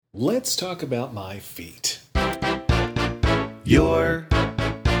Let's talk about my feet. Your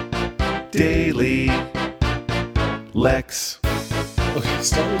daily Lex. Okay,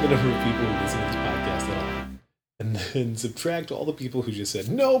 start with the number of people who listen to this podcast at all. And then subtract all the people who just said,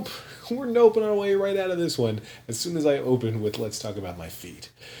 nope, we're noping our way right out of this one as soon as I open with Let's Talk About My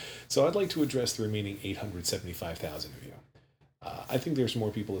Feet. So I'd like to address the remaining 875,000 of you. I think there's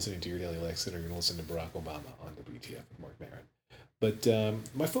more people listening to your Daily Lex that are going to listen to Barack Obama on WTF with Mark Maron. But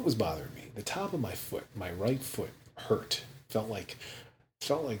my foot was bothering me. The top of my foot, my right foot, hurt. Felt like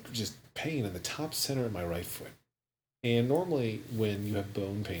just pain in the top center of my right foot. And normally, when you have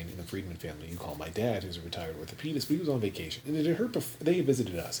bone pain in the Friedman family, you call my dad, who's a retired orthopedist, but he was on vacation. And it had hurt before they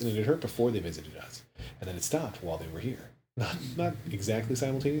visited us, and it had hurt before they visited us. And then it stopped while they were here. Not exactly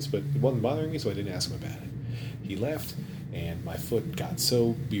simultaneous, but it wasn't bothering me, so I didn't ask him about it. He left, and my foot got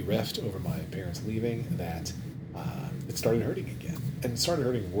so bereft over my parents leaving that it started hurting again. And it started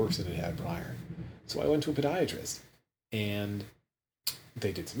hurting worse than it had prior. So I went to a podiatrist, and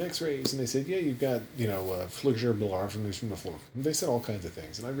they did some x-rays, and they said, yeah, you've got, flexure bilar from the floor. And they said all kinds of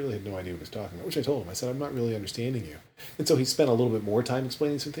things, and I really had no idea what he was talking about, which I told him. I said, I'm not really understanding you. And so he spent a little bit more time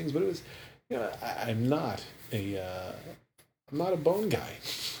explaining some things, but it was, I'm not a bone guy.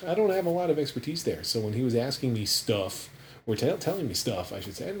 I don't have a lot of expertise there. So when he was asking me stuff, or telling me stuff, I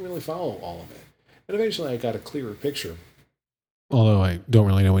should say, I didn't really follow all of it. And eventually I got a clearer picture. Although I don't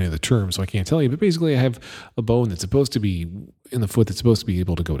really know any of the terms, so I can't tell you. But basically, I have a bone that's supposed to be in the foot that's supposed to be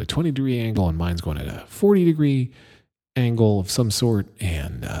able to go at a 20-degree angle, and mine's going at a 40-degree angle of some sort,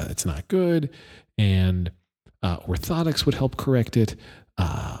 and it's not good. And orthotics would help correct it,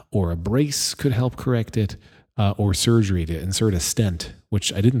 or a brace could help correct it, or surgery to insert a stent,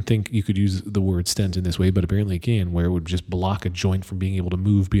 which I didn't think you could use the word stent in this way, but apparently it can, where it would just block a joint from being able to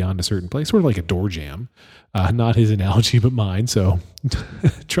move beyond a certain place, sort of like a door jamb. Not his analogy, but mine, so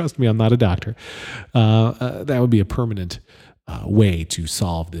trust me, I'm not a doctor. That would be a permanent way to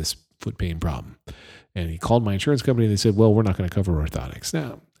solve this foot pain problem. And he called my insurance company, and they said, well, we're not going to cover orthotics.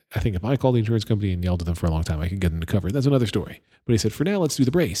 Now, I think if I called the insurance company and yelled at them for a long time, I could get them to cover it. That's another story. But he said, for now, let's do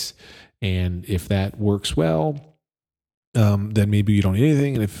the brace. And if that works well, then maybe you don't need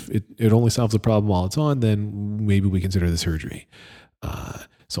anything. And if it only solves the problem while it's on, then maybe we consider the surgery.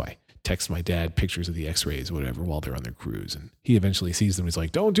 So I text my dad pictures of the x-rays or whatever while they're on their cruise. And he eventually sees them. He's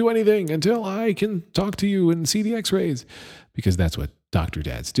like, don't do anything until I can talk to you and see the x-rays. Because that's what doctor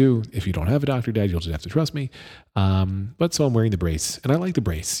dads do. If you don't have a doctor dad, you'll just have to trust me. But so I'm wearing the brace, and I like the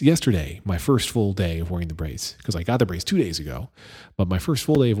brace. Yesterday, my first full day of wearing the brace, because I got the brace 2 days ago, but my first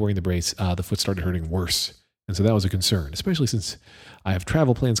full day of wearing the brace, the foot started hurting worse. And so that was a concern, especially since I have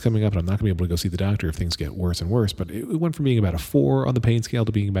travel plans coming up and I'm not going to be able to go see the doctor if things get worse and worse. But it went from being about a 4 on the pain scale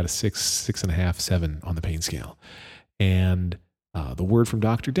to being about a 6, 6.5, 7 on the pain scale. And the word from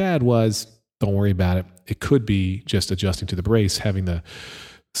Dr. Dad was, don't worry about it. It could be just adjusting to the brace. Having the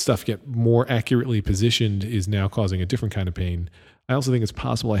stuff get more accurately positioned is now causing a different kind of pain. I also think it's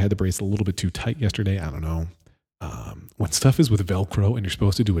possible I had the brace a little bit too tight yesterday. I don't know. When stuff is with Velcro and you're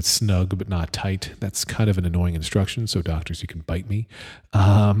supposed to do it snug but not tight, that's kind of an annoying instruction. So doctors, you can bite me.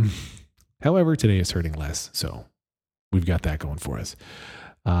 However, today it's hurting less. So we've got that going for us.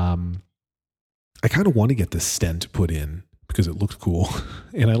 I kind of want to get the stent put in because it looks cool.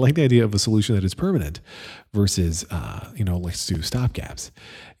 And I like the idea of a solution that is permanent versus, let's do stopgaps.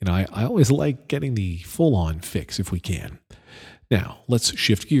 I always like getting the full-on fix if we can. Now, let's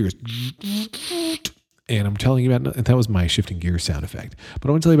shift gears. And I'm telling you about, and that was my shifting gears sound effect. But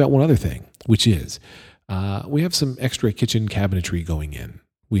I want to tell you about one other thing, which is we have some extra kitchen cabinetry going in.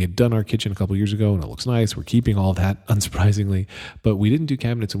 We had done our kitchen a couple years ago, and it looks nice. We're keeping all of that, unsurprisingly. But we didn't do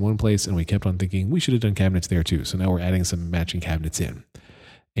cabinets in one place, and we kept on thinking we should have done cabinets there too. So now we're adding some matching cabinets in.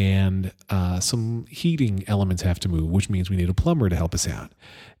 And some heating elements have to move, which means we need a plumber to help us out.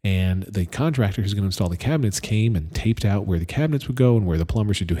 And the contractor who's going to install the cabinets came and taped out where the cabinets would go and where the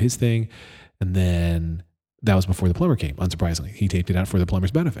plumber should do his thing. And then that was before the plumber came, unsurprisingly. He taped it out for the plumber's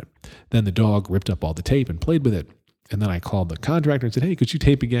benefit. Then the dog ripped up all the tape and played with it. And then I called the contractor and said, hey, could you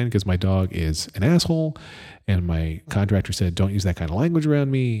tape again? Because my dog is an asshole. And my contractor said, don't use that kind of language around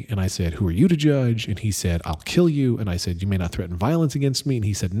me. And I said, who are you to judge? And he said, I'll kill you. And I said, you may not threaten violence against me. And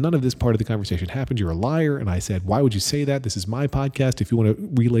he said, none of this part of the conversation happened. You're a liar. And I said, why would you say that? This is my podcast. If you want to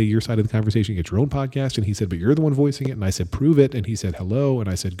relay your side of the conversation, get your own podcast. And he said, but you're the one voicing it. And I said, prove it. And he said, hello. And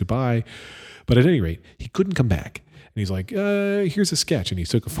I said, goodbye. But at any rate, he couldn't come back. And he's like, here's a sketch. And he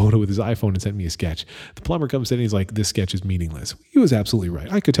took a photo with his iPhone and sent me a sketch. The plumber comes in and he's like, this sketch is meaningless. He was absolutely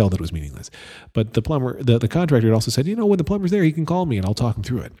right. I could tell that it was meaningless. But the plumber, the contractor had also said, when the plumber's there, he can call me and I'll talk him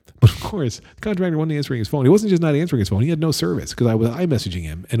through it. But of course, the contractor wasn't answering his phone. He wasn't just not answering his phone. He had no service because I was iMessaging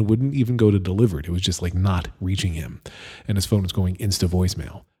him and it wouldn't even go to delivered. It was just like not reaching him. And his phone was going insta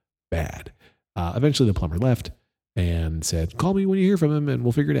voicemail. Bad. Eventually the plumber left and said, call me when you hear from him and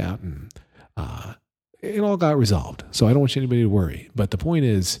we'll figure it out. And it all got resolved. So I don't want anybody to worry. But the point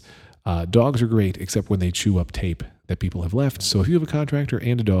is, dogs are great except when they chew up tape that people have left. So if you have a contractor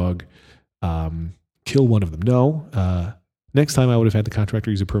and a dog, kill one of them. No. Next time I would have had the contractor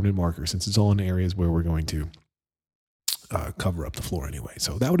use a permanent marker since it's all in areas where we're going to cover up the floor anyway.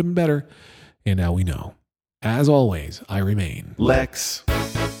 So that would have been better. And now we know. As always, I remain Lex.